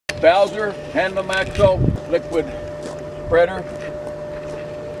Balzer Tandem axle liquid spreader.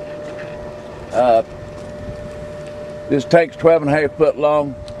 This tank's 12.5 foot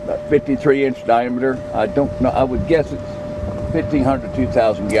long, about 53-inch diameter. I don't know, I would guess it's 1,500 to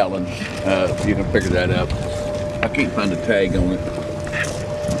 2,000 gallons. You can figure that out. I can't find a tag on it.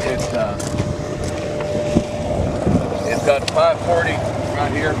 It's got 540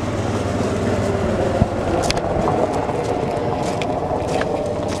 right here.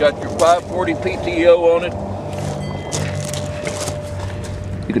 Got your 540 PTO on it.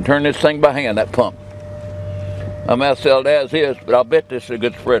 You can turn this thing by hand, that pump. I might sell it as is, but I'll bet this is a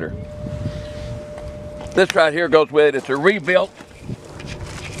good spreader. This right here goes with it. It's a rebuilt.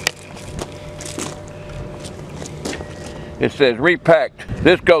 It says repacked.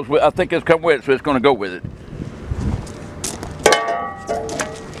 This goes with, I think it's come with it, so it's going to go with it.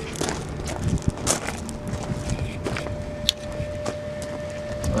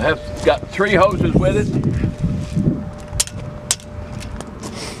 I have got 3 hoses with it.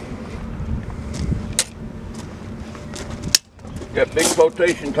 Got big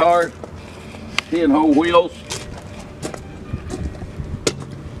flotation tires, 10-hole wheels.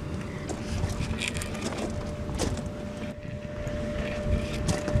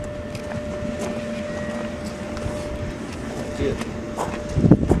 That's it.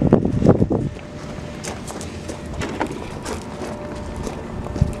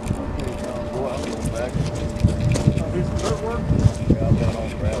 Okay, I'll go out and go back. Do some dirt work? Yeah, I've got all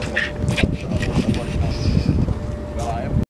gravel.